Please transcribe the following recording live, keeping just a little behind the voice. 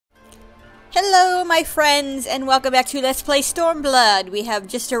Hello my friends and welcome back to Let's Play Stormblood. We have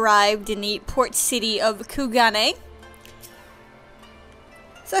just arrived in the port city of Kugane.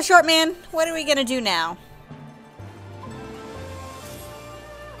 So short man, what are we gonna do now?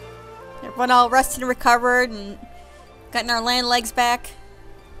 Everyone all rested and recovered and gotten our land legs back?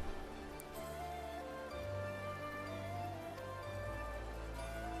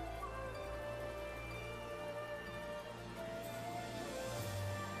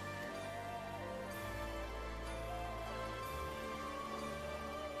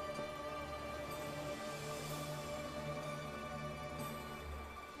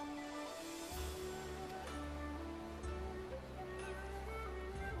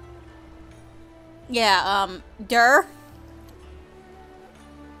 Yeah, Durr?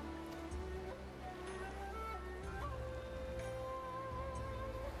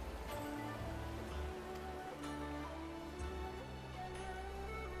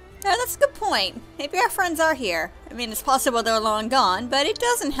 Yeah, that's a good point. Maybe our friends are here. I mean, it's possible they're long gone, but it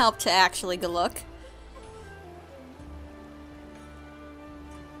doesn't help to actually go look.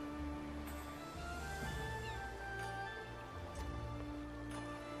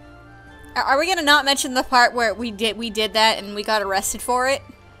 Are we gonna not mention the part where we did that and we got arrested for it?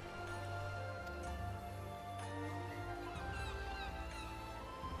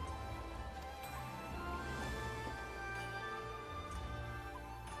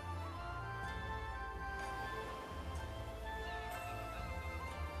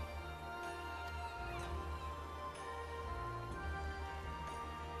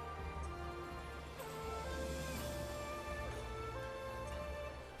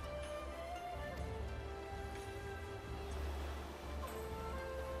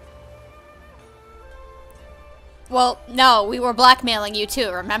 Well, no, we were blackmailing you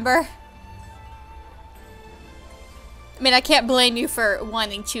too, remember? I mean, I can't blame you for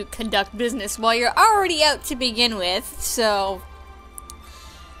wanting to conduct business while you're already out to begin with, so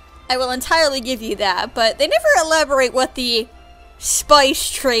I will entirely give you that, but they never elaborate what the spice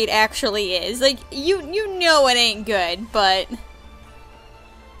trade actually is. Like, you know it ain't good, but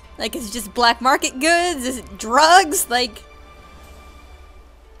like, is it just black market goods? Is it drugs? Like,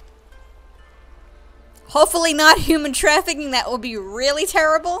 hopefully not human trafficking, that will be really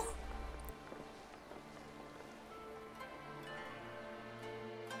terrible.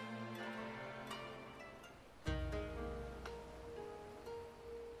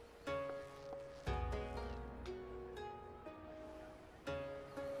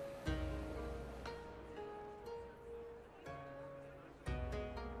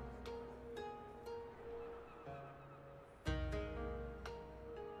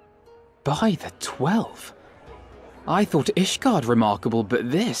 By the 12. I thought Ishgard remarkable,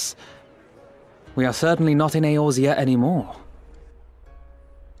 but this... We are certainly not in Eorzea anymore.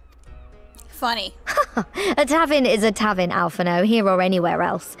 Funny. A tavern is a tavern, Alphino, here or anywhere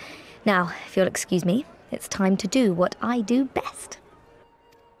else. Now, if you'll excuse me, it's time to do what I do best.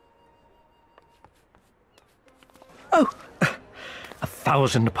 Oh,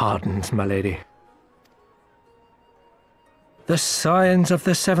 1,000 pardons, my lady. The signs of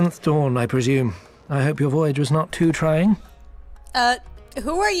the 7th dawn, I presume. I hope your voyage was not too trying.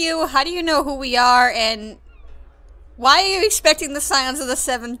 Who are you? How do you know who we are? And why are you expecting the signs of the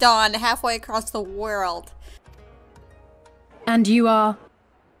 7th dawn halfway across the world? And you are?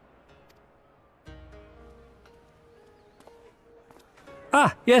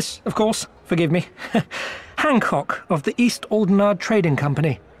 Ah, yes, of course. Forgive me. Hancock of the East Aldenard Trading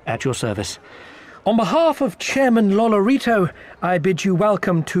Company, at your service. On behalf of Chairman Lolorito, I bid you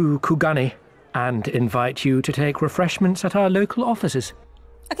welcome to Kugane and invite you to take refreshments at our local offices.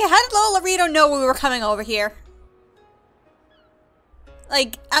 Okay, how did Lolorito know we were coming over here?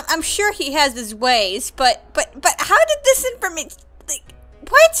 Like, I'm sure he has his ways, but how did this information, like,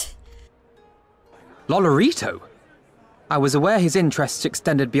 what? Lolorito? I was aware his interests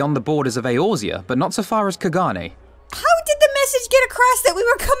extended beyond the borders of Eorzea, but not so far as Kugane. How did the message get across that we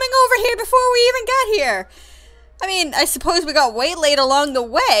were coming over here before we even got here? I mean, I suppose we got waylaid along the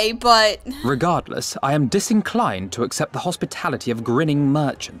way, but... Regardless, I am disinclined to accept the hospitality of grinning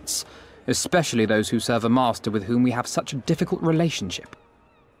merchants, especially those who serve a master with whom we have such a difficult relationship.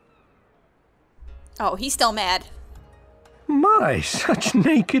 Oh, he's still mad. My, such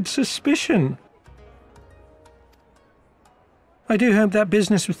naked suspicion. I do hope that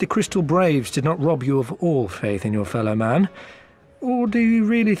business with the Crystal Braves did not rob you of all faith in your fellow man. Or do you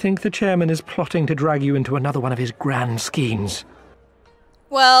really think the chairman is plotting to drag you into another one of his grand schemes?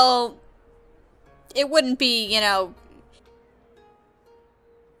 Well, it wouldn't be, you know,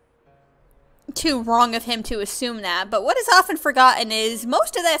 too wrong of him to assume that, but what is often forgotten is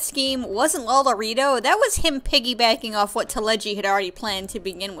most of that scheme wasn't Lolorito. That was him piggybacking off what Teleji had already planned to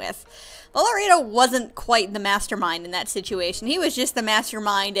begin with. Lolorito wasn't quite the mastermind in that situation. He was just the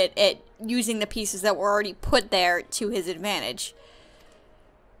mastermind at using the pieces that were already put there to his advantage.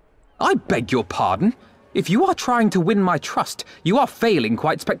 I beg your pardon. If you are trying to win my trust, you are failing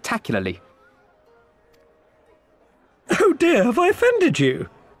quite spectacularly. Oh dear, have I offended you?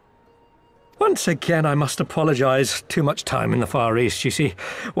 Once again, I must apologize. Too much time in the Far East, you see.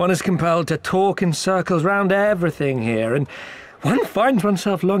 One is compelled to talk in circles round everything here, and one finds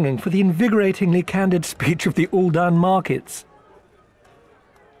oneself longing for the invigoratingly candid speech of the Uldan markets.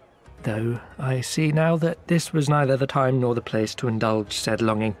 Though I see now that this was neither the time nor the place to indulge said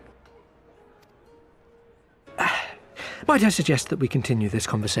longing. Might I suggest that we continue this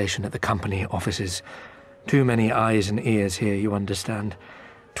conversation at the company offices? Too many eyes and ears here, you understand.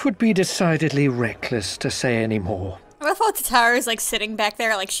 'Twould be decidedly reckless to say any more. I love how Tatara is like sitting back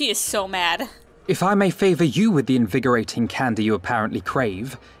there like she is so mad. If I may favor you with the invigorating candy you apparently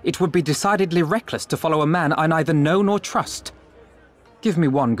crave, it would be decidedly reckless to follow a man I neither know nor trust. Give me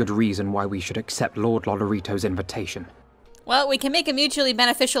one good reason why we should accept Lord Lolorito's invitation. Well, we can make a mutually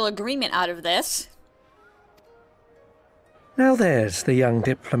beneficial agreement out of this. Now there's the young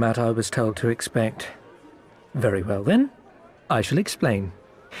diplomat I was told to expect. Very well then, I shall explain.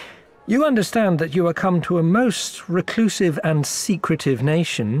 You understand that you are come to a most reclusive and secretive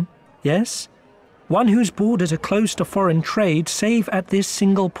nation, yes? One whose borders are closed to foreign trade save at this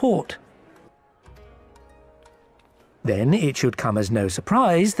single port. Then it should come as no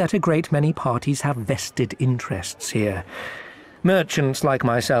surprise that a great many parties have vested interests here. Merchants like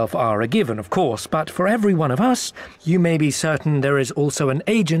myself are a given, of course, but for every one of us, you may be certain there is also an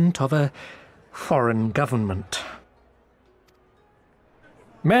agent of a foreign government.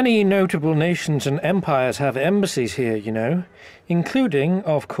 Many notable nations and empires have embassies here, you know, including,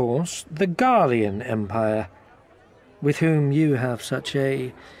 of course, the Garlean Empire, with whom you have such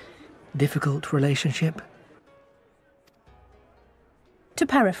a difficult relationship. To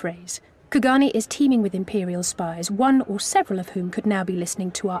paraphrase, Kugane is teeming with Imperial spies, one or several of whom could now be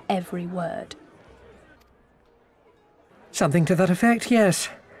listening to our every word. Something to that effect, yes.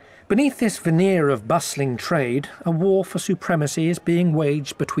 Beneath this veneer of bustling trade, a war for supremacy is being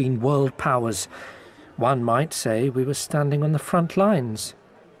waged between world powers. One might say we were standing on the front lines,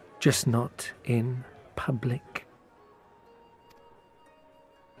 just not in public.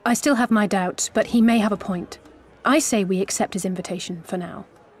 I still have my doubts, but he may have a point. I say we accept his invitation for now.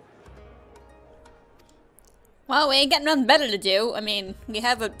 Well, we ain't got nothing better to do. I mean, we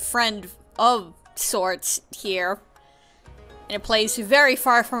have a friend of sorts here in a place very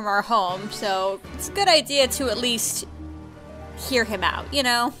far from our home, so it's a good idea to at least hear him out, you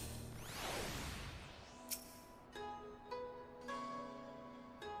know?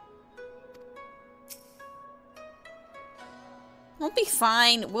 We'll be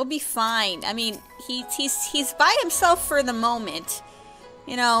fine. We'll be fine. I mean, he's by himself for the moment.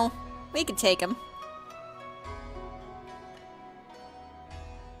 You know, we can take him.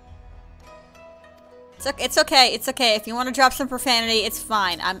 It's okay. It's okay. If you want to drop some profanity, it's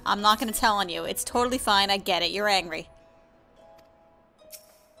fine. I'm not going to tell on you. It's totally fine. I get it. You're angry.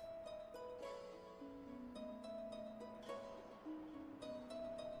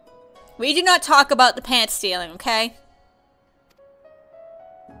 We do not talk about the pants stealing, okay?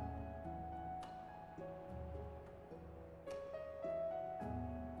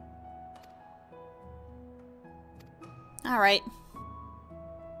 Alright.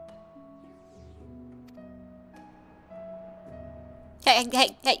 Hey,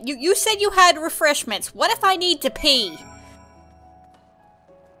 you said you had refreshments. What if I need to pee?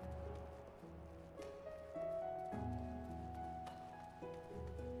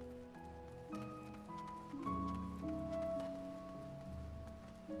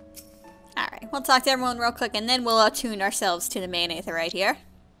 Alright, we'll talk to everyone real quick and then we'll attune ourselves to the main aetheryte here.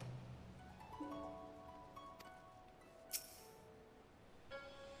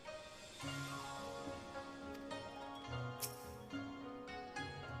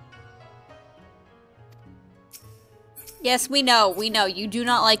 Yes, we know, you do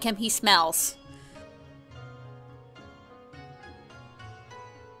not like him, he smells.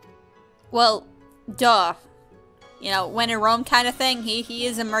 Well, duh. You know, when in Rome kind of thing, he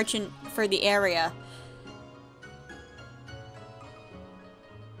is a merchant for the area.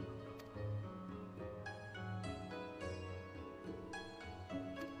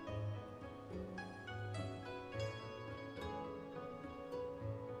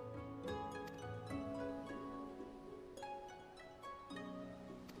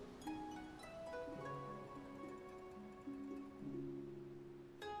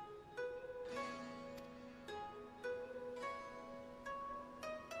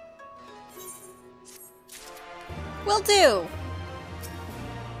 Will do.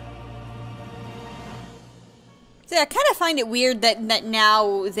 See, I kind of find it weird that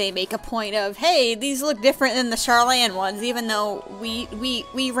now they make a point of, hey, these look different than the Charlan ones, even though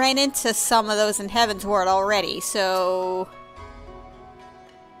we ran into some of those in Heaven's Ward already, so...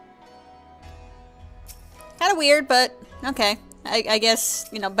 Kind of weird, but okay. I guess,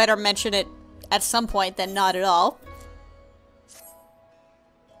 you know, better mention it at some point than not at all.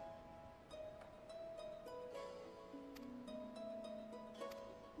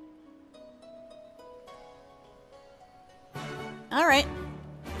 Alright.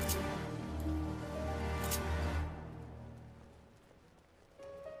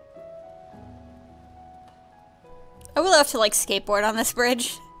 I would love to, like, skateboard on this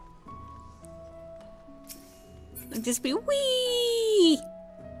bridge. Like, just be wee.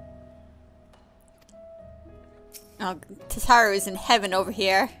 Oh, Tataru is in heaven over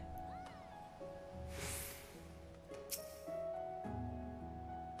here.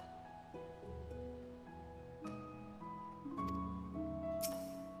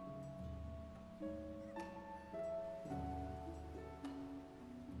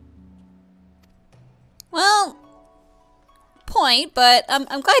 Well, point, but I'm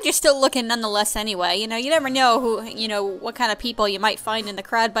glad you're still looking nonetheless anyway. You know, you never know who, you know, what kind of people you might find in the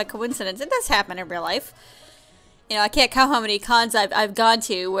crowd by coincidence. It does happen in real life. You know, I can't count how many cons I've gone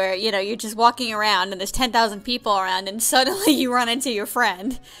to where, you know, you're just walking around and there's 10,000 people around and suddenly you run into your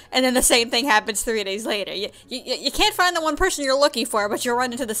friend. And then the same thing happens 3 days later. You can't find the one person you're looking for, but you'll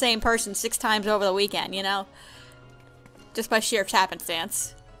run into the same person 6 times over the weekend, you know? Just by sheer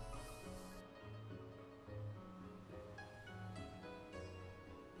happenstance.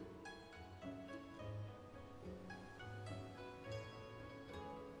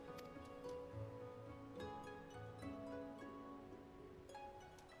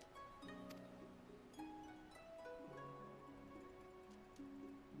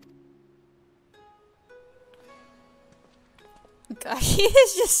 Gosh, he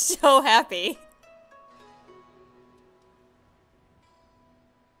is just so happy.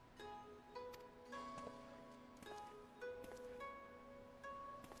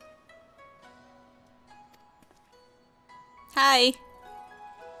 Hi.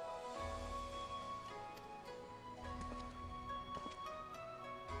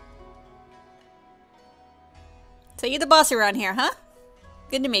 So you're the boss around here, huh?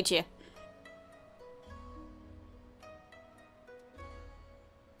 Good to meet you.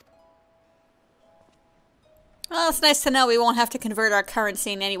 Well, it's nice to know we won't have to convert our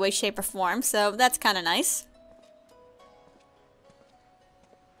currency in any way, shape, or form, so that's kind of nice.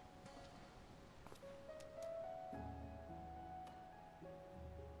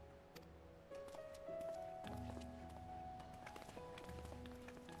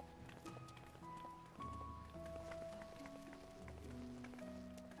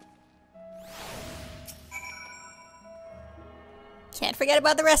 Can't forget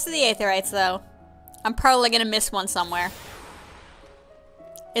about the rest of the Aetherites, though. I'm probably gonna miss one somewhere.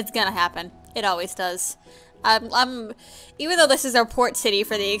 It's gonna happen. It always does. Even though this is our port city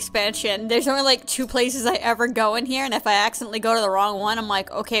for the expansion, there's only like 2 places I ever go in here, and if I accidentally go to the wrong one, I'm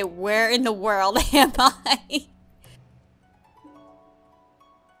like, okay, where in the world am I?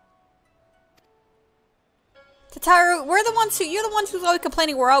 Tataru, you're the ones who's always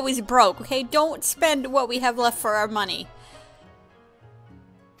complaining we're always broke, okay? Don't spend what we have left for our money.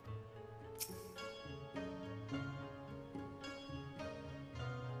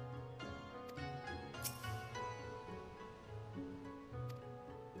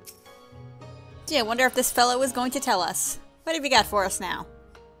 Gee, I wonder if this fellow is going to tell us. What have you got for us now?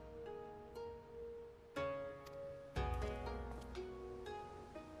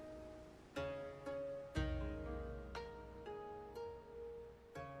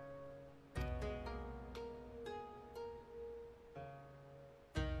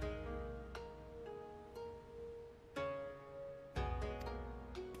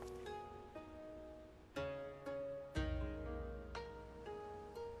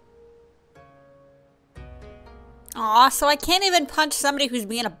 Aw, so I can't even punch somebody who's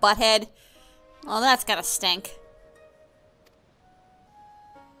being a butthead? Well, that's gotta stink.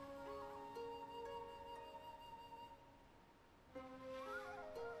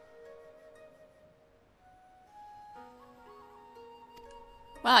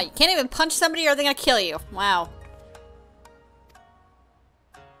 Wow, you can't even punch somebody or they're gonna kill you. Wow.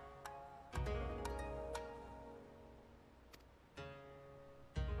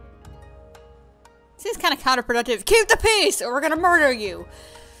 Seems kind of counterproductive. Keep the peace or we're gonna murder you.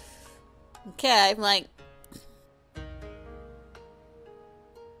 Okay, I'm like...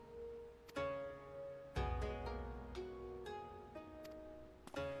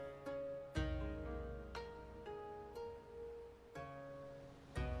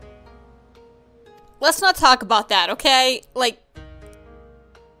 let's not talk about that, okay? Like,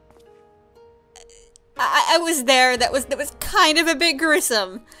 I was there. That was kind of a bit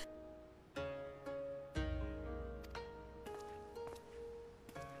gruesome.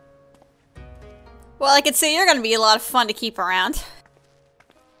 Well, I could see you're gonna be a lot of fun to keep around.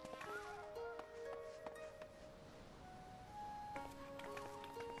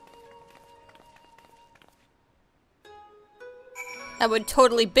 I would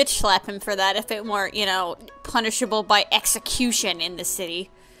totally bitch slap him for that if it weren't, you know, punishable by execution in the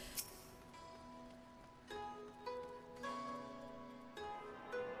city.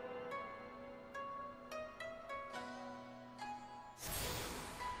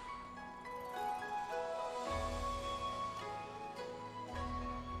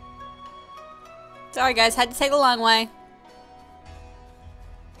 Sorry guys, had to take the long way.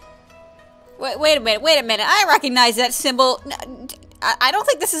 Wait a minute. I recognize that symbol. I don't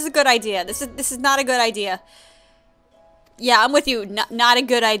think this is a good idea. This is not a good idea. Yeah, I'm with you. Not a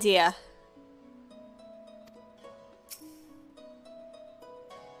good idea.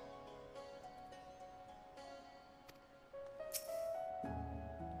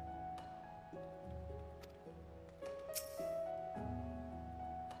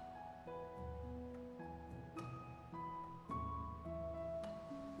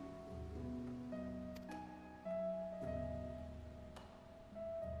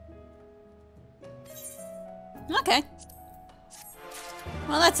 Okay.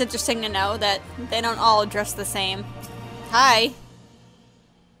 Well, that's interesting to know that they don't all dress the same. Hi.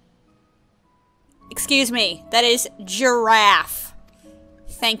 Excuse me, that is giraffe.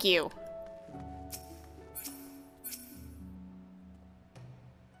 Thank you.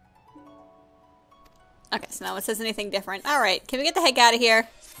 Okay, so no one says anything different. Alright, can we get the heck out of here?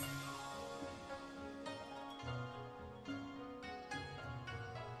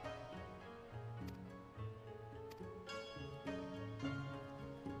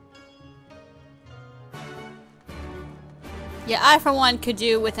 Yeah, I for one could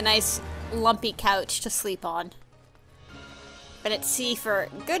do with a nice lumpy couch to sleep on. But at sea for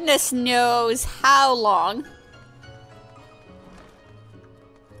goodness knows how long.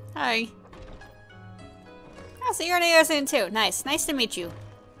 Hi. Oh, so you're an ASN too. Nice. Nice to meet you.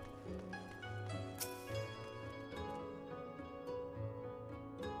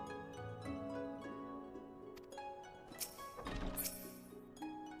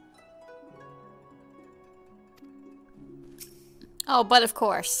 Oh, but of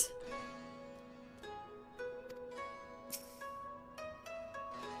course.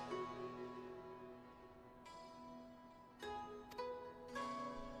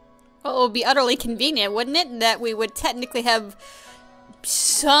 Well, it would be utterly convenient, wouldn't it? That we would technically have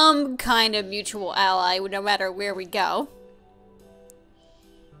some kind of mutual ally no matter where we go.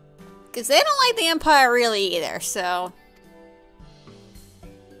 Because they don't like the Empire really either, so...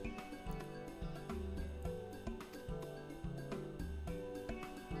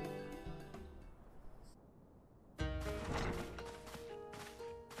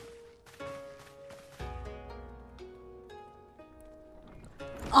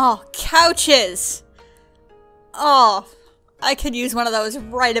 Oh, couches! Oh, I could use one of those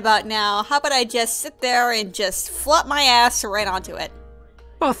right about now. How about I just sit there and just flop my ass right onto it?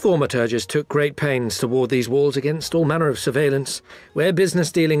 Our thaumaturges took great pains to ward these walls against all manner of surveillance. Where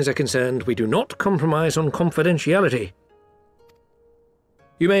business dealings are concerned, we do not compromise on confidentiality.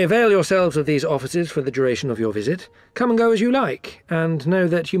 You may avail yourselves of these offices for the duration of your visit. Come and go as you like, and know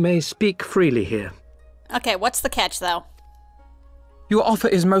that you may speak freely here. Okay, what's the catch, though? Your offer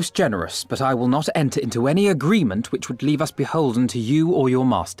is most generous, but I will not enter into any agreement which would leave us beholden to you or your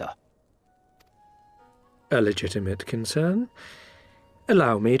master. A legitimate concern.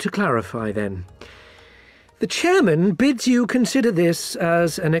 Allow me to clarify, then. The chairman bids you consider this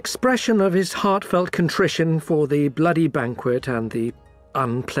as an expression of his heartfelt contrition for the bloody banquet and the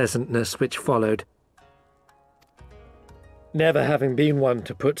unpleasantness which followed. Never having been one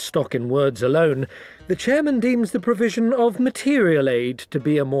to put stock in words alone, the chairman deems the provision of material aid to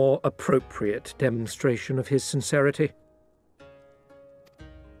be a more appropriate demonstration of his sincerity.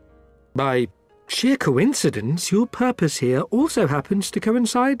 By sheer coincidence, your purpose here also happens to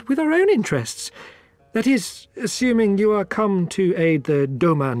coincide with our own interests. That is, assuming you are come to aid the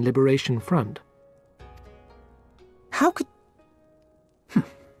Doman Liberation Front. How could...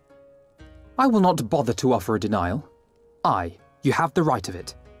 I will not bother to offer a denial. You have the right of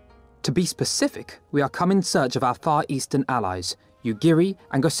it. To be specific, we are come in search of our Far Eastern allies, Yugiri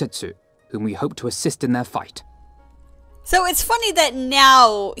and Gosetsu, whom we hope to assist in their fight. So it's funny that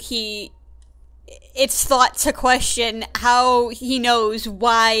now it's thought to question how he knows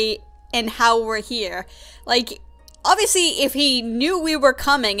why and how we're here. Like, obviously, if he knew we were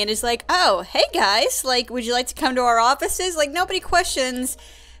coming and is like, oh, hey guys, like, would you like to come to our offices? Like, nobody questions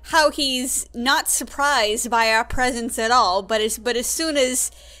how he's not surprised by our presence at all, but as soon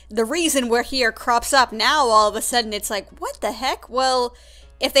as the reason we're here crops up, now all of a sudden it's like, what the heck? Well,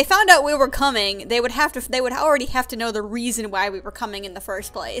 if they found out we were coming, they would already have to know the reason why we were coming in the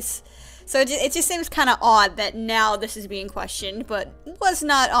first place. So it just seems kind of odd that now this is being questioned, but was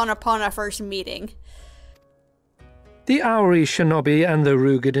not upon our first meeting. The Auri Shinobi and the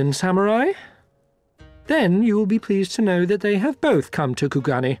Rugadin Samurai? Then you will be pleased to know that they have both come to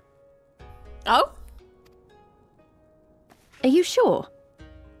Kugane. Oh? Are you sure?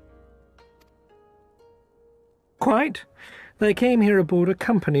 Quite. They came here aboard a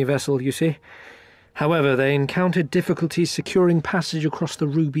company vessel, you see. However, they encountered difficulties securing passage across the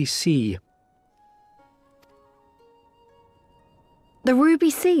Ruby Sea. The Ruby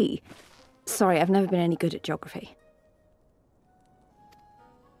Sea? Sorry, I've never been any good at geography.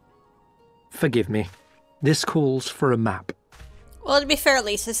 Forgive me. This calls for a map. Well, to be fair, at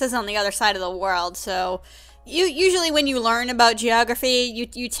least, this is on the other side of the world, so usually when you learn about geography,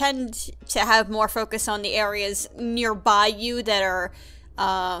 you tend to have more focus on the areas nearby you that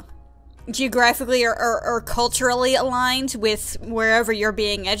are geographically or culturally aligned with wherever you're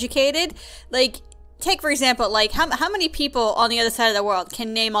being educated. Like, take for example, like, how many people on the other side of the world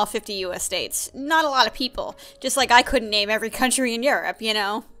can name all 50 US states? Not a lot of people. Just like I couldn't name every country in Europe, you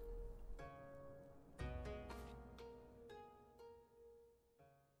know?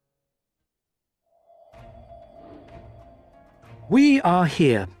 We are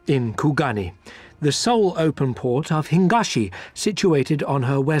here in Kugane, the sole open port of Hingashi, situated on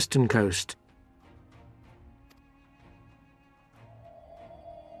her western coast.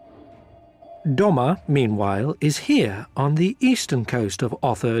 Doma, meanwhile, is here on the eastern coast of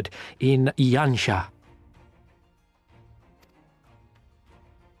Otherd in Yansha.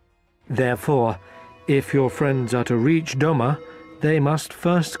 Therefore, if your friends are to reach Doma, they must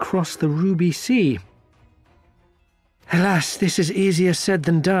first cross the Ruby Sea. Alas, this is easier said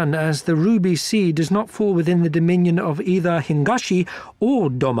than done, as the Ruby Sea does not fall within the dominion of either Hingashi or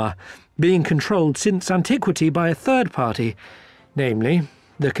Doma, being controlled since antiquity by a third party, namely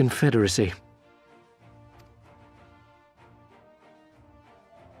the Confederacy.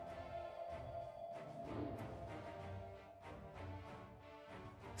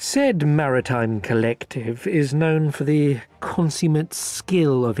 Said maritime collective is known for the consummate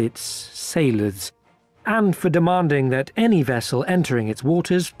skill of its sailors, and for demanding that any vessel entering its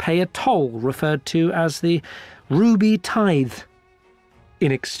waters pay a toll referred to as the Ruby Tithe.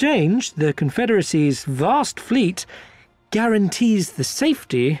 In exchange, the Confederacy's vast fleet guarantees the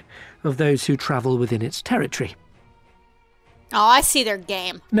safety of those who travel within its territory. Oh, I see their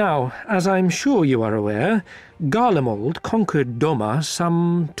game. Now, as I'm sure you are aware, Garlemald conquered Doma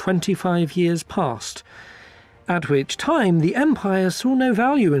some 25 years past, at which time the Empire saw no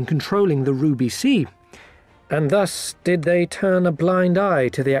value in controlling the Ruby Sea, and thus did they turn a blind eye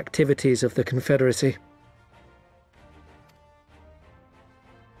to the activities of the Confederacy.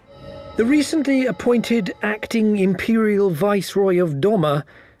 The recently appointed acting Imperial Viceroy of Doma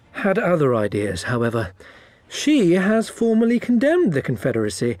had other ideas, however. She has formally condemned the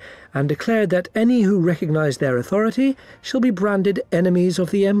Confederacy and declared that any who recognize their authority shall be branded enemies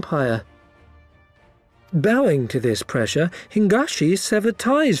of the Empire. Bowing to this pressure, Hingashi severed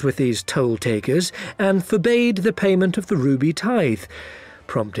ties with these toll-takers and forbade the payment of the Ruby Tithe,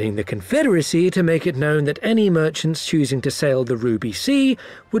 prompting the Confederacy to make it known that any merchants choosing to sail the Ruby Sea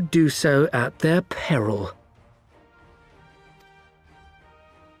would do so at their peril.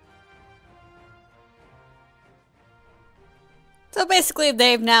 So basically,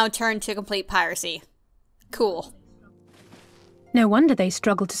 they've now turned to complete piracy. Cool. No wonder they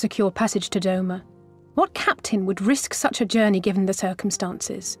struggled to secure passage to Doma. What captain would risk such a journey given the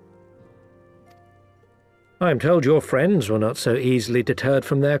circumstances? I am told your friends were not so easily deterred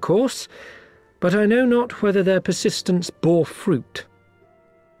from their course, but I know not whether their persistence bore fruit.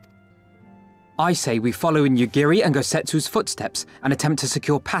 I say we follow in Yugiri and Gosetsu's footsteps and attempt to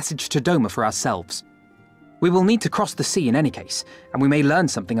secure passage to Doma for ourselves. We will need to cross the sea in any case, and we may learn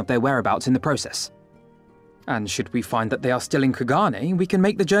something of their whereabouts in the process. And should we find that they are still in Kugane, we can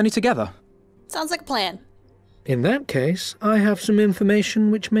make the journey together. Sounds like a plan. In that case, I have some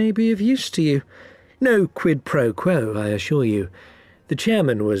information which may be of use to you. No quid pro quo, I assure you. The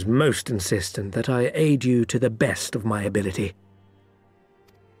chairman was most insistent that I aid you to the best of my ability.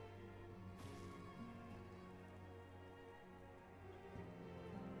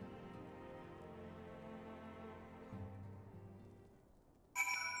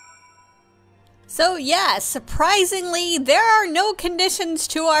 So yeah, surprisingly, there are no conditions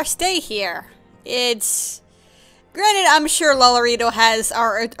to our stay here. It's... Granted, I'm sure Lolorito has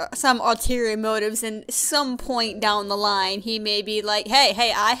some ulterior motives, and some point down the line, he may be like,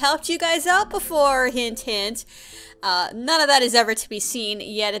 hey, I helped you guys out before, hint, hint. None of that is ever to be seen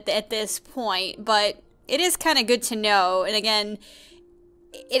yet at this point, but it is kind of good to know. And again,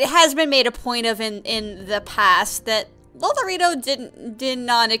 it has been made a point of in the past that Lolorito did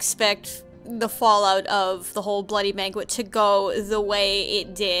not expect the fallout of the whole Bloody Banquet to go the way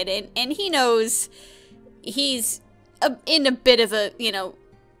it did, and he knows he's in a bit of a, you know,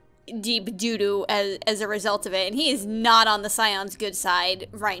 deep doo-doo as a result of it, and he is not on the Scion's good side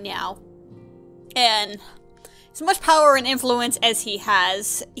right now. And as much power and influence as he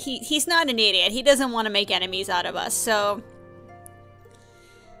has, he's not an idiot. He doesn't want to make enemies out of us, so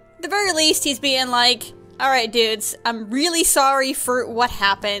at the very least, he's being like, alright dudes, I'm really sorry for what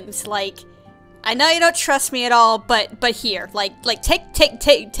happened, like, I know you don't trust me at all, but here, like,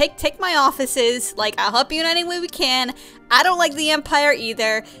 take my offices, like, I'll help you in any way we can. I don't like the Empire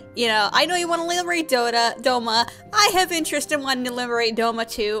either, you know, I know you want to liberate Doma, I have interest in wanting to liberate Doma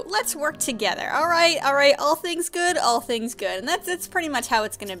too, let's work together, alright, all things good, and that's pretty much how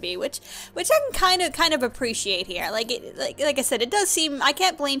it's gonna be, which I can kind of appreciate here. Like I said, it does seem, I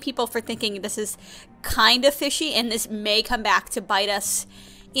can't blame people for thinking this is kind of fishy, and this may come back to bite us,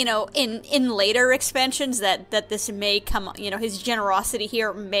 you know, in later expansions, that this may come, you know, his generosity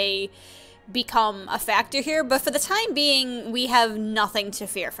here may become a factor here, but for the time being, we have nothing to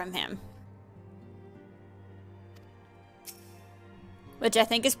fear from him. Which I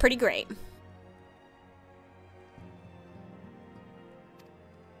think is pretty great.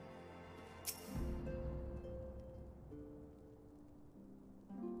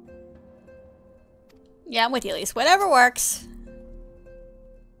 Yeah, I'm with you, Elise. Whatever works.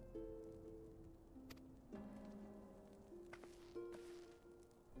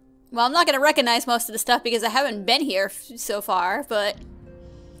 Well, I'm not going to recognize most of the stuff because I haven't been here so far, but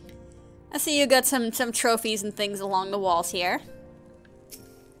I see you got some trophies and things along the walls here.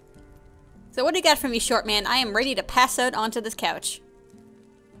 So what do you got for me, short man? I am ready to pass out onto this couch.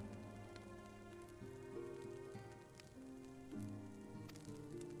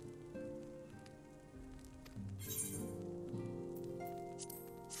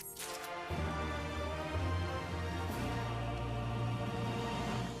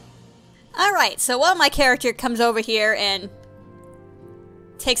 Alright, so while my character comes over here and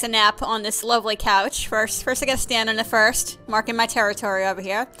takes a nap on this lovely couch, first I gotta stand on it first, marking my territory over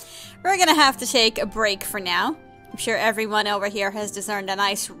here. We're gonna have to take a break for now. I'm sure everyone over here has discerned a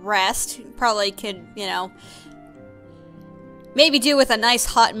nice rest. Probably could, you know, maybe do with a nice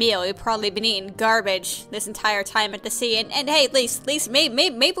hot meal. We've probably been eating garbage this entire time at the sea. And hey, at least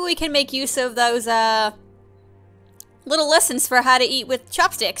maybe we can make use of those, little lessons for how to eat with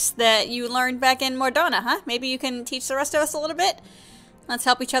chopsticks that you learned back in Mordona, huh? Maybe you can teach the rest of us a little bit? Let's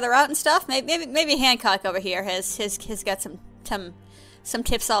help each other out and stuff. Maybe Hancock over here has got some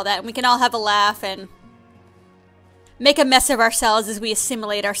tips, all that, and we can all have a laugh and make a mess of ourselves as we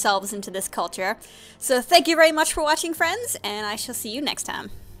assimilate ourselves into this culture. So thank you very much for watching, friends, and I shall see you next time.